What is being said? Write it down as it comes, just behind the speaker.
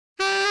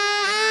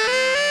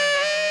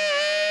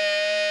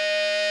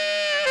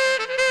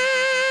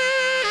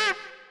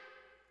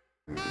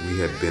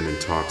been in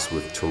talks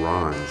with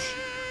Torange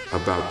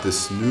about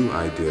this new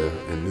idea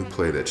and new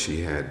play that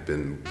she had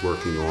been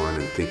working on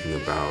and thinking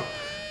about.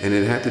 And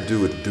it had to do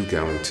with Duke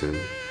Ellington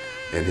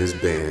and his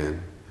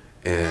band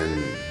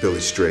and Billy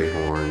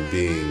Strayhorn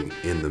being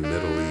in the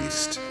Middle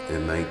East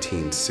in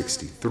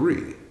 1963.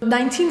 The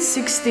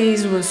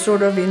 1960s was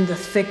sort of in the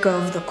thick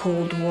of the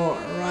Cold War,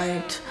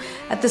 right?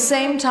 At the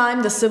same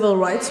time, the civil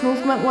rights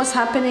movement was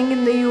happening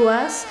in the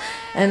US,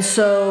 and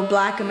so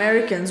Black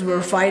Americans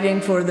were fighting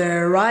for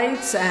their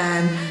rights,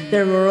 and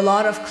there were a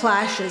lot of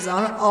clashes.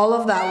 All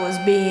of that was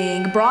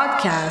being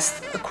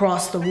broadcast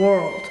across the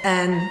world,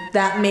 and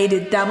that made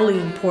it doubly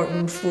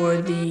important for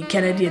the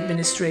Kennedy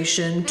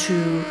administration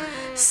to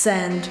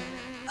send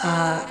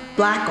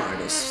Black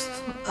artists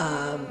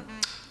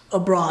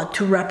abroad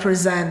to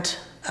represent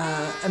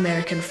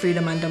American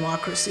freedom and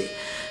democracy.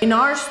 In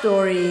our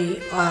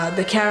story,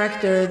 the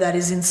character that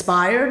is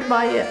inspired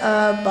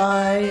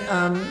by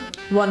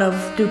one of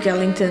Duke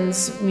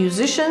Ellington's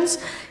musicians,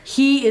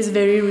 he is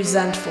very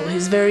resentful.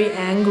 He's very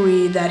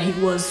angry that he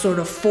was sort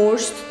of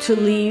forced to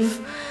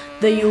leave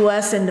the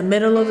US in the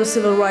middle of the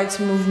civil rights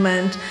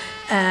movement,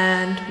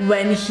 and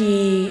when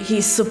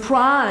he's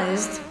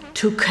surprised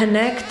to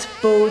connect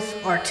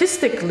both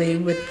artistically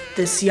with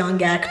this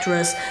young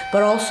actress,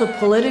 but also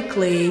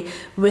politically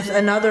with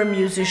another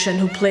musician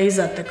who plays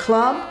at the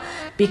club,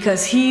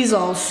 because he's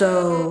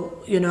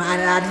also, an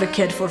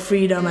advocate for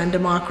freedom and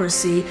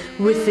democracy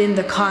within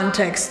the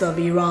context of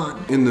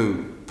Iran. In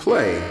the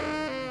play,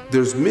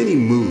 there's many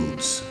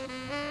moods.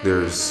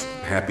 There's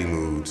happy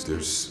moods,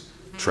 there's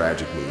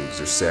tragic moods,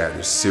 there's sad,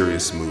 there's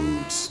serious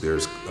moods,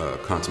 there's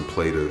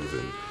contemplative,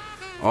 and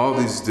all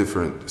these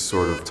different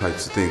sort of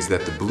types of things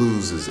that the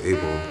blues is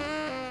able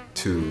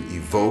to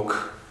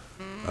evoke,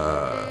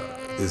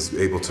 is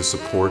able to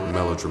support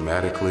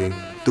melodramatically.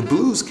 The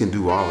blues can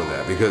do all of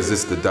that because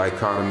it's the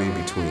dichotomy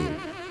between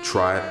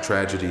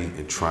tragedy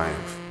and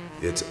triumph.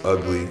 It's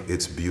ugly,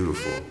 it's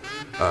beautiful.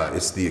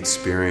 It's the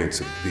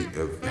experience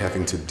of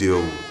having to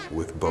deal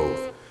with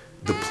both.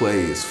 The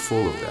play is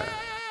full of that.